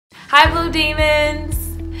Hi, Blue Demons!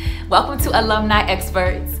 Welcome to Alumni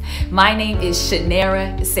Experts. My name is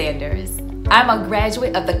Shanara Sanders. I'm a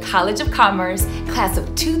graduate of the College of Commerce, class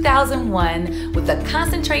of 2001, with a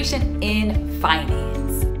concentration in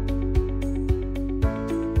finance.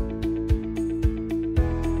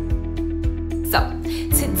 So,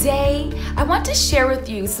 today I want to share with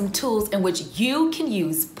you some tools in which you can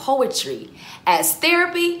use poetry as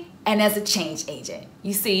therapy and as a change agent.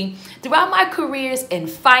 You see, throughout my careers in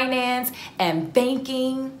finance and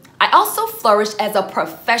banking, I also flourished as a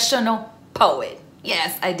professional poet.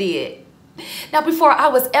 Yes, I did. Now, before I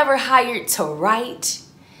was ever hired to write,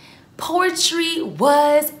 poetry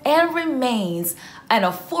was and remains an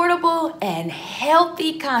affordable and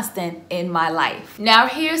healthy constant in my life. Now,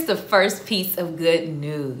 here's the first piece of good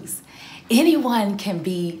news. Anyone can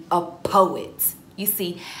be a poet. You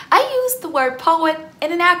see, I use the word poet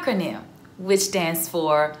in an acronym, which stands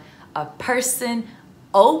for a person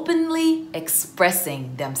openly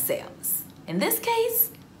expressing themselves. In this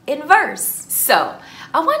case, in verse. So,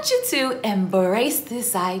 I want you to embrace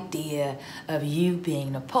this idea of you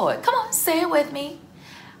being a poet. Come on, say it with me.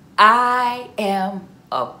 I am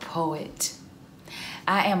a poet.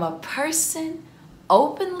 I am a person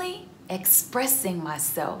openly expressing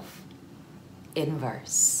myself in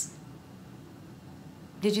verse.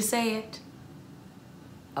 Did you say it?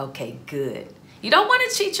 Okay, good. You don't want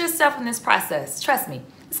to cheat yourself in this process. Trust me,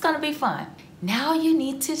 it's going to be fun. Now you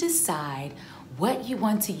need to decide what you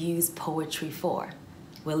want to use poetry for.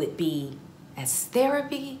 Will it be as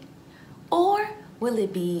therapy, or will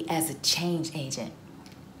it be as a change agent?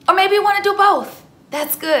 Or maybe you want to do both.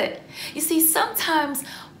 That's good. You see, sometimes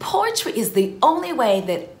poetry is the only way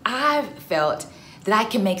that I've felt that I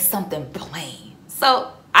can make something plain.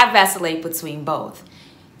 So I vacillate between both.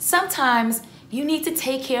 Sometimes you need to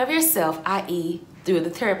take care of yourself, i.e. through the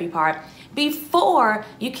therapy part, before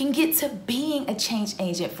you can get to being a change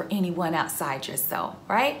agent for anyone outside yourself,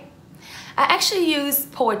 right? I actually use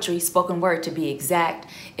poetry, spoken word to be exact,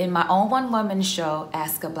 in my own one-woman show,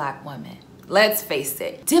 Ask a Black Woman. Let's face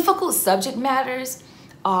it, difficult subject matters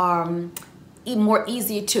are more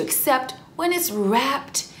easier to accept when it's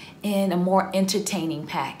wrapped in a more entertaining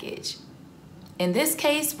package. In this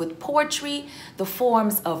case, with poetry, the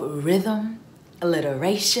forms of rhythm,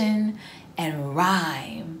 alliteration, and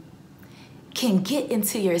rhyme can get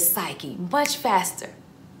into your psyche much faster.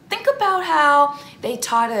 Think about how they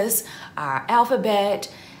taught us our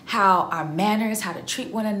alphabet, how our manners, how to treat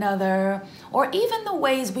one another, or even the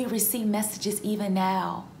ways we receive messages even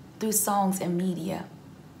now through songs and media.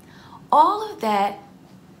 All of that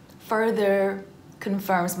further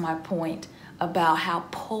confirms my point about how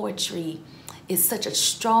poetry is such a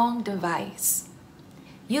strong device.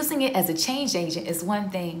 Using it as a change agent is one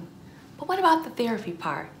thing, but what about the therapy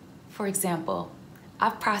part? For example,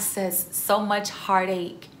 I've processed so much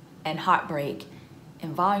heartache and heartbreak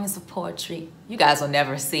in volumes of poetry you guys will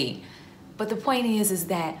never see. But the point is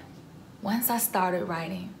that once I started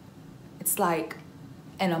writing, it's like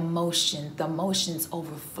an emotion. The emotions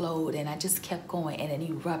overflowed and I just kept going and it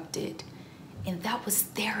erupted. And that was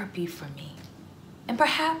therapy for me. And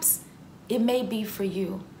perhaps it may be for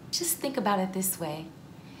you. Just think about it this way.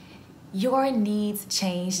 Your needs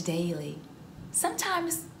change daily,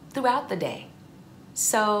 sometimes throughout the day.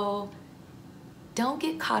 So don't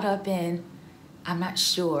get caught up in, I'm not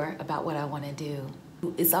sure about what I want to do.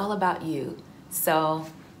 It's all about you. So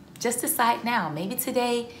just decide now. Maybe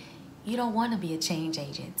today you don't want to be a change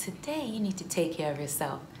agent. Today you need to take care of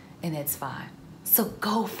yourself, and it's fine. So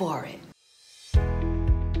go for it.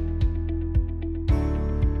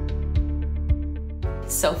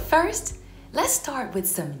 So first, let's start with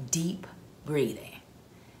some deep breathing.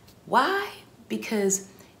 Why? Because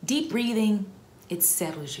deep breathing, it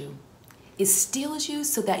settles you. It stills you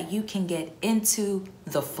so that you can get into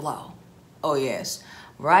the flow. Oh yes,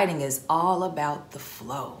 writing is all about the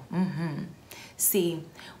flow. See,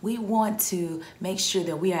 we want to make sure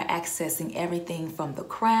that we are accessing everything from the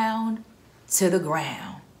crown to the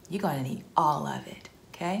ground. You're gonna need all of it.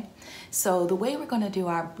 Okay, so the way we're going to do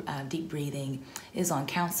our deep breathing is on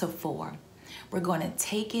counts of 4. We're going to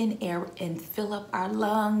take in air and fill up our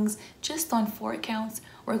lungs just on 4 counts.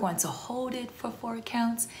 We're going to hold it for 4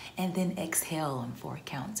 counts and then exhale on 4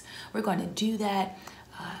 counts. We're going to do that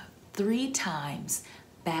 3 times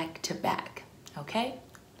back to back. Okay,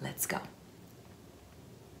 let's go.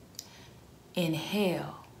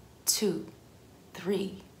 Inhale, 2,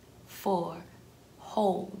 3, 4.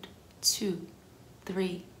 Hold, 2,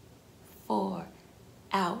 3, 4,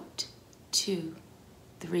 out, 2,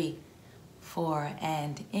 3, 4,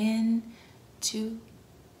 and in, 2,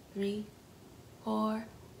 3, 4,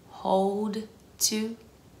 hold, 2,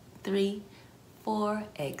 3, 4.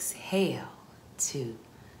 Exhale. 2,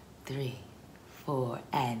 3, 4.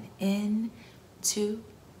 And in. 2,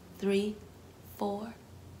 3, 4.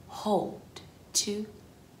 Hold. 2,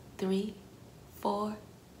 3, 4.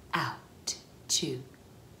 Out. 2,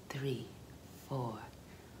 3, 4.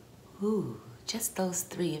 Ooh, just those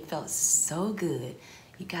 3. It felt so good.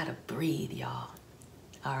 You gotta breathe, y'all.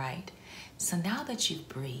 All right. So now that you've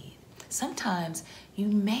breathed, sometimes you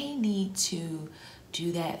may need to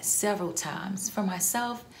do that several times. For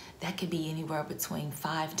myself, that could be anywhere between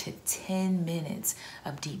 5 to 10 minutes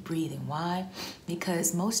of deep breathing. Why?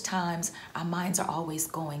 Because most times our minds are always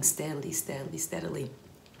going steadily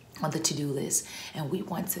on the to-do list. And we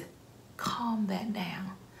want to calm that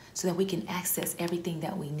down so that we can access everything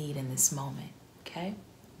that we need in this moment, okay?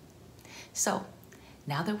 So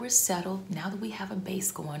now that we're settled, now that we have a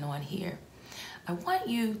base going on here, I want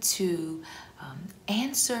you to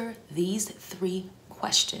answer these 3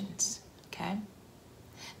 questions, okay?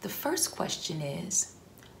 The first question is,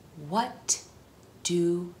 what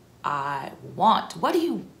do I want? What do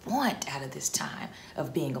you want out of this time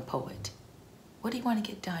of being a poet? What do you want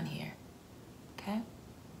to get done here, okay?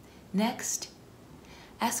 Next,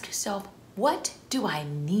 ask yourself, what do I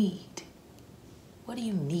need? What do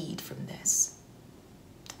you need from this?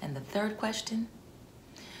 And the third question,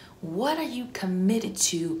 what are you committed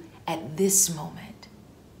to at this moment?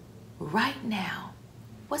 Right now,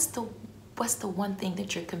 what's the one thing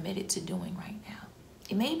that you're committed to doing right now?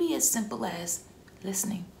 It may be as simple as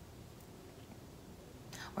listening.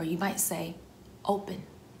 Or you might say, open.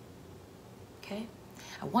 Okay?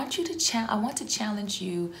 I want to challenge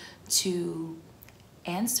you to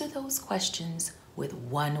answer those questions with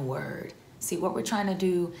one word. See, what we're trying to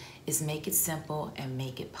do is make it simple and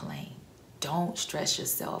make it plain. Don't stress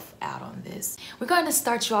yourself out on this. We're going to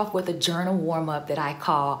start you off with a journal warm-up that I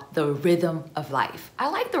call the rhythm of life. I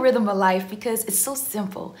like the rhythm of life because it's so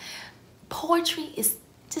simple. Poetry is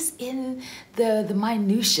just in the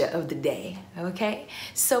minutia of the day, okay?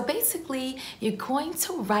 So basically, you're going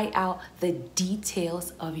to write out the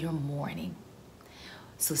details of your morning.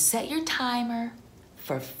 So set your timer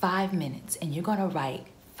for 5 minutes, and you're gonna write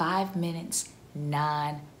 5 minutes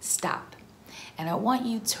non-stop. And I want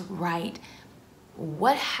you to write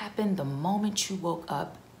what happened the moment you woke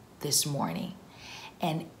up this morning.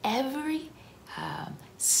 And every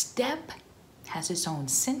step has its own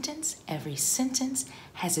sentence. Every sentence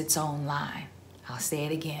has its own line. I'll say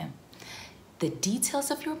it again. The details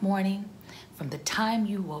of your morning from the time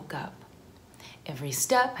you woke up. Every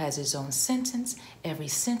step has its own sentence. Every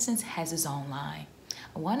sentence has its own line.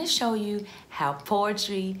 I want to show you how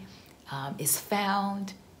poetry is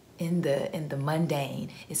found in the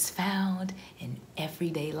mundane. It's found in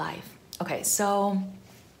everyday life. Okay, so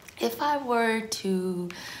if I were to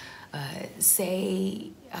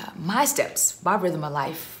say my steps, my rhythm of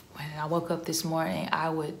life, when I woke up this morning, I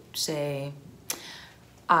would say,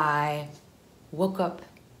 I woke up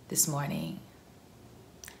this morning,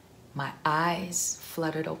 my eyes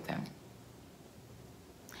fluttered open.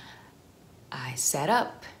 I sat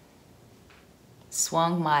up,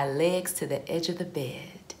 swung my legs to the edge of the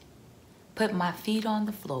bed, put my feet on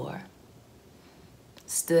the floor,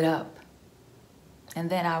 stood up, and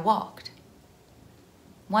then I walked.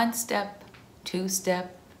 1 step, 2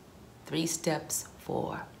 step, 3 steps,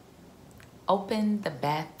 4. Opened the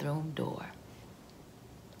bathroom door.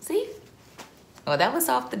 See? Oh, that was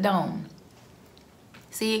off the dome.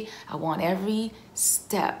 See, I want every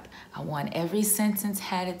step, I want every sentence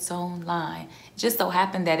had its own line. It just so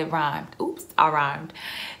happened that it rhymed. Oops, I rhymed.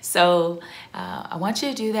 So I want you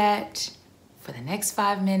to do that for the next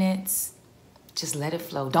 5 minutes. Just let it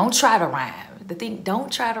flow. Don't try to rhyme.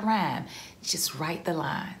 Don't try to rhyme. Just write the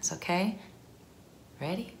lines, okay?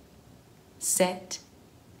 Ready, set,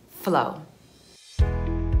 flow.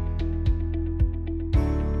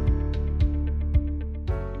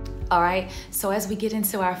 All right, so as we get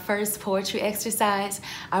into our first poetry exercise,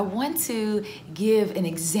 I want to give an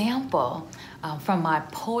example from my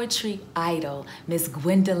poetry idol, Miss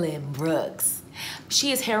Gwendolyn Brooks.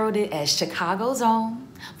 She is heralded as Chicago's own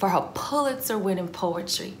for her Pulitzer-winning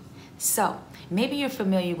poetry. So maybe you're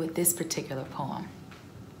familiar with this particular poem.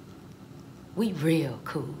 We real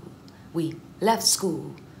cool. We left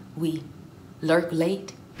school. We lurk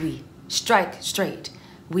late. We strike straight.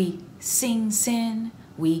 We sing sin.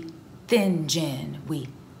 We thin gin, we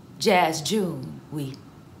jazz June, we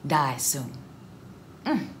die soon.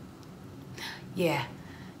 Yeah,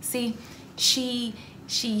 see, she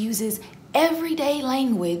uses everyday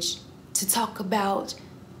language to talk about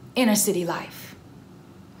inner city life.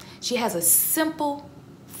 She has a simple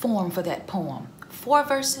form for that poem. 4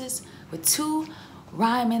 verses with 2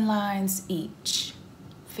 rhyming lines each.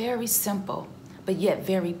 Very simple, but yet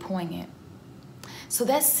very poignant. So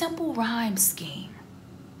that simple rhyme scheme,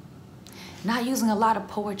 not using a lot of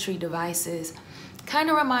poetry devices, kind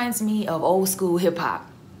of reminds me of old school hip hop.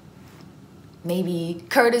 Maybe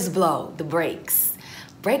Curtis Blow, the brakes.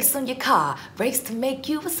 Brakes on your car, brakes to make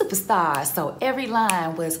you a superstar. So every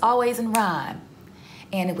line was always in rhyme.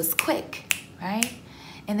 And it was quick, right?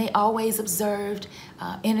 And they always observed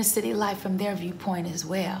inner city life from their viewpoint as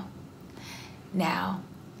well. Now,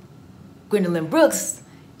 Gwendolyn Brooks,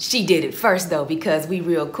 she did it first though, because We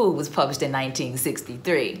Real Cool was published in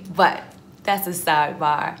 1963. But that's a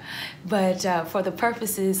sidebar. But for the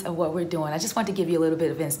purposes of what we're doing, I just want to give you a little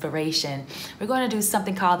bit of inspiration. We're going to do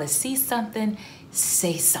something called the See Something,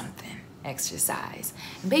 Say Something exercise.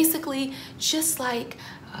 And basically, just like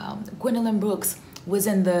Gwendolyn Brooks was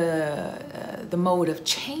in the mode of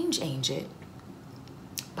change agent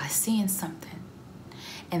by seeing something.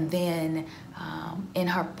 And then in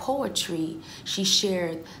her poetry, she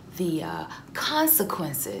shared the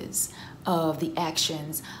consequences of the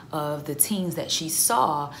actions of the teens that she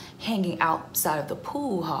saw hanging outside of the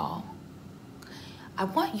pool hall. I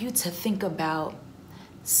want you to think about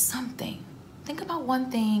something. Think about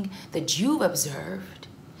one thing that you've observed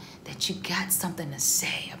that you got something to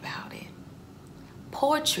say about it.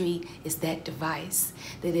 Poetry is that device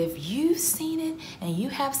that if you've seen it and you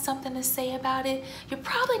have something to say about it, you're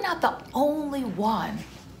probably not the only one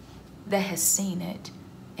that has seen it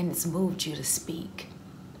and it's moved you to speak.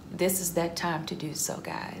 This is that time to do so,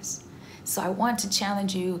 guys. So I want to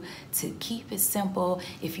challenge you to keep it simple.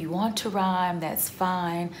 If you want to rhyme, that's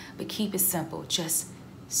fine, but keep it simple. Just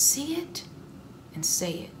see it and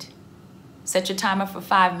say it. Set your timer for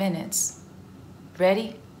 5 minutes.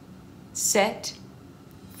 Ready, set,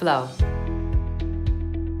 flow.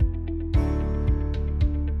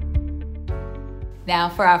 Now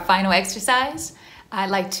for our final exercise, I'd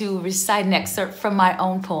like to recite an excerpt from my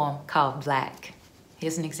own poem called Black.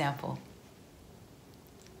 Here's an example.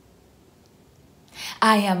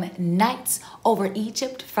 I am nights over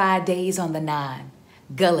Egypt, Fridays on the Nine.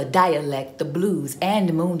 Gullah dialect, the blues,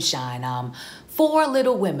 and moonshine. 4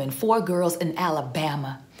 little women, 4 girls in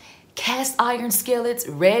Alabama. Cast iron skillets,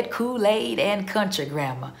 red Kool-Aid, and country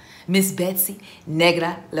grammar. Miss Betsy,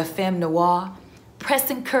 Negra, La Femme Noire.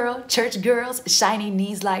 Pressing curl, church girls, shiny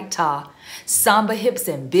knees like tar. Samba hips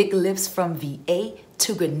and big lips from VA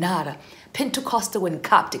to Grenada. Pentecostal and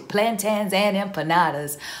Coptic, plantains and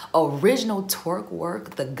empanadas. Original twerk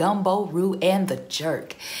work, the gumbo roux and the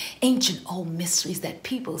jerk. Ancient old mysteries that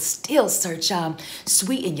people still search.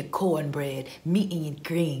 Sweet in your cornbread, meat in your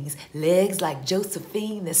greens. Legs like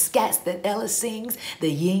Josephine, the scats that Ella sings. The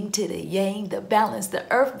yin to the yang, the balance the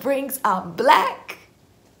earth brings. I'm black.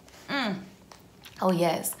 Oh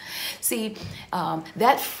yes. See,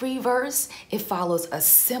 that free verse, it follows a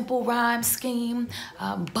simple rhyme scheme,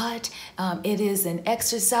 but it is an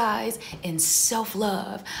exercise in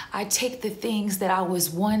self-love. I take the things that I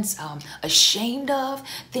was once ashamed of,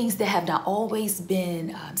 things that have not always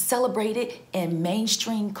been celebrated in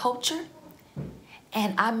mainstream culture,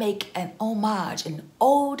 and I make an homage, an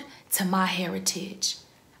ode to my heritage.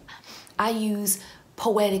 I use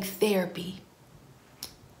poetic therapy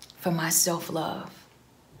for my self-love.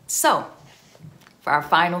 So, for our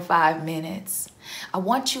final 5 minutes, I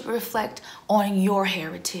want you to reflect on your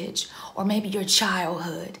heritage or maybe your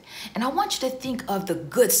childhood. And I want you to think of the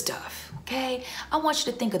good stuff, okay? I want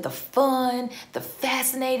you to think of the fun, the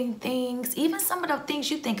fascinating things, even some of the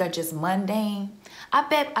things you think are just mundane. I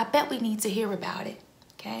bet we need to hear about it,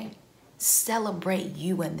 okay? Celebrate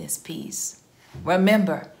you in this piece.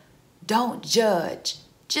 Remember, don't judge,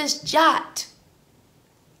 just jot.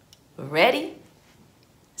 Ready,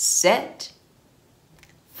 set,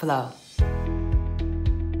 flow.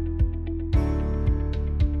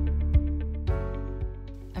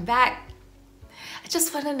 I'm back. I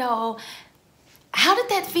just want to know, how did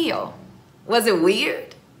that feel? Was it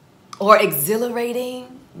weird or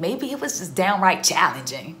exhilarating? Maybe it was just downright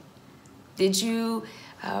challenging. Did you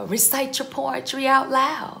recite your poetry out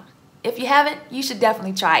loud? If you haven't, you should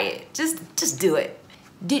definitely try it. Just do it.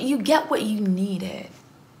 Did you get what you needed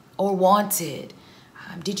or wanted?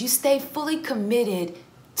 Did you stay fully committed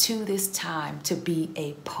to this time to be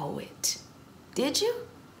a poet? Did you?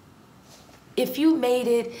 If you made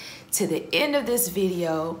it to the end of this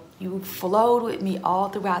video, you flowed with me all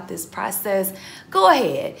throughout this process, go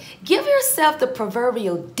ahead. Give yourself the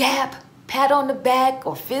proverbial dap, pat on the back,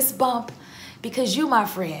 or fist bump, because you, my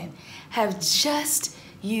friend, have just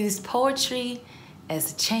used poetry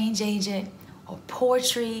as a change agent or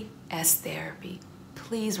poetry as therapy.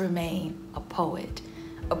 Please remain a poet.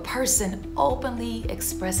 a person openly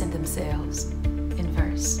expressing themselves in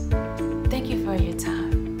verse.